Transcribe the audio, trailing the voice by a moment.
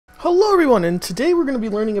Hello everyone, and today we're going to be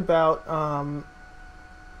learning about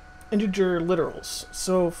integer literals.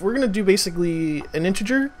 So if we're going to do basically an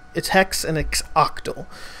integer, it's hex and it's octal.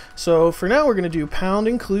 So for now we're going to do pound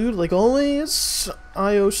include, like always,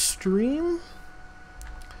 iostream.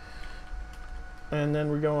 And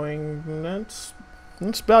then we're going, that's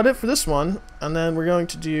about it for this one. And then we're going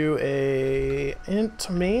to do a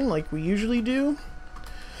int main like we usually do.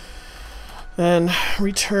 And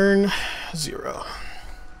return 0.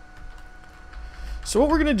 So what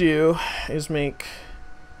we're going to do is make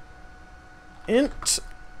int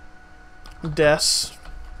des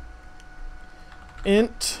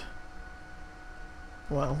int,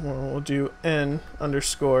 well, we'll do n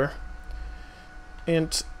underscore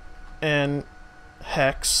int n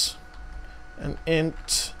hex and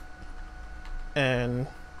int n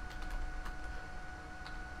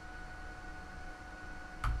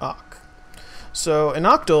occ. So an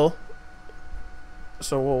octal,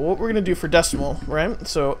 so what we're going to do for decimal, right?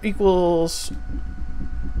 So equals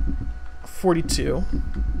 42,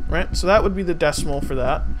 right? So that would be the decimal for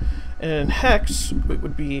that. And in hex, it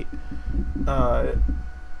would be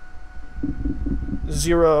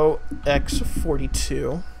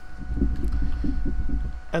 0x42.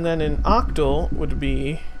 And then in octal would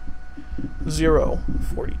be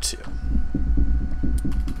 042.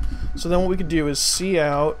 So then what we could do is see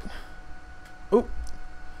out, oh,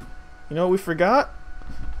 you know what we forgot?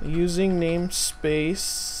 Using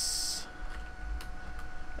namespace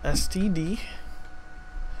std,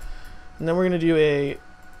 and then we're going to do a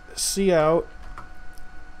cout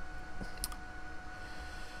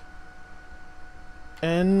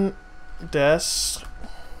n des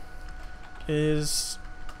is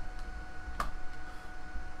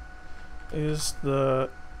the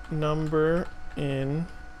number in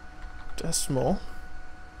decimal.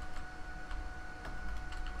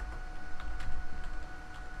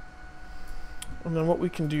 And then what we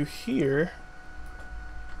can do here,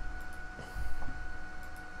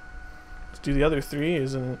 let's do the other three,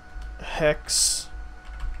 is in hex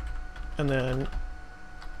and then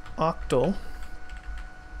octal.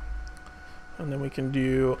 And then we can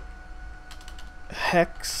do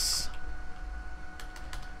hex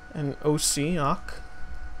and occ.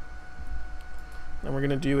 Then we're going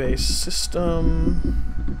to do a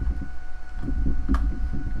system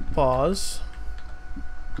pause.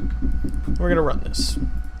 We're going to run this.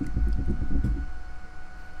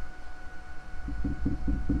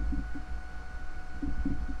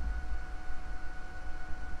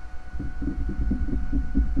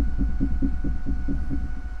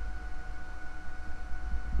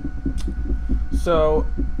 So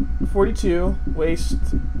 42,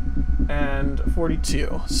 waste, and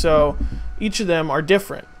 42. So each of them are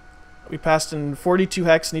different. We passed in 42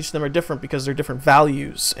 hex, and each of them are different because they're different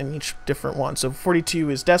values in each different one. So 42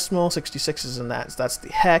 is decimal, 66 is in that. So that's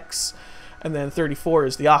the hex, and then 34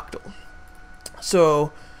 is the octal.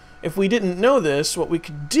 So if we didn't know this, what we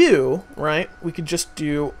could do, right, we could just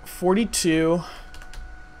do 42,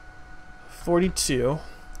 42.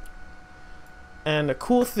 And a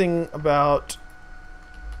cool thing about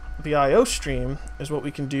the IO stream is what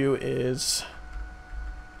we can do is,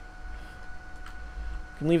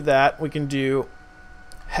 leave that. We can do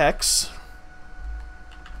hex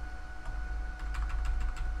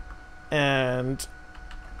and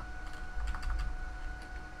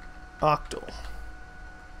octal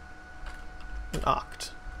and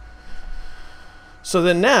oct. So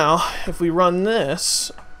then now, if we run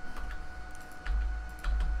this,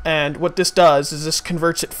 and what this does is this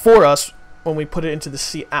converts it for us when we put it into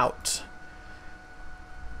the cout.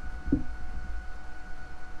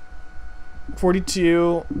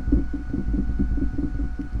 42,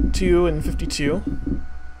 2, and 52.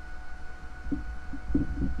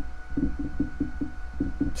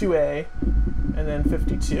 2a, and then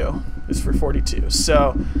 52 is for 42.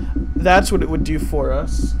 So that's what it would do for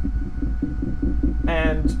us.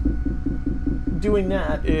 And doing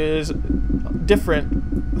that is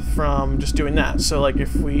different from just doing that. So like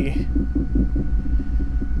if we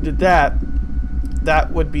did that,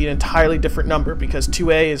 that would be an entirely different number because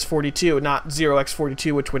 2a is 42, not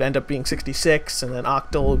 0x42, which would end up being 66, and then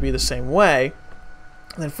octal would be the same way.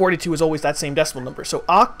 And then 42 is always that same decimal number. So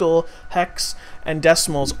octal, hex, and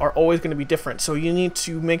decimals are always going to be different. So you need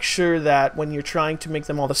to make sure that when you're trying to make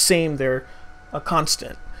them all the same, they're a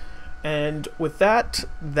constant. And with that,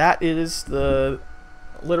 that is the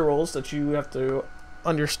literals that you have to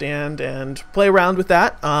understand and play around with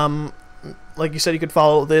that. Like you said, you could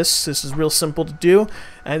follow this. This is real simple to do,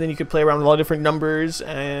 and then you could play around with all different numbers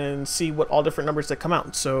and see what all different numbers that come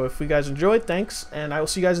out. So if you guys enjoyed, thanks, and I will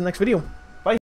see you guys in the next video.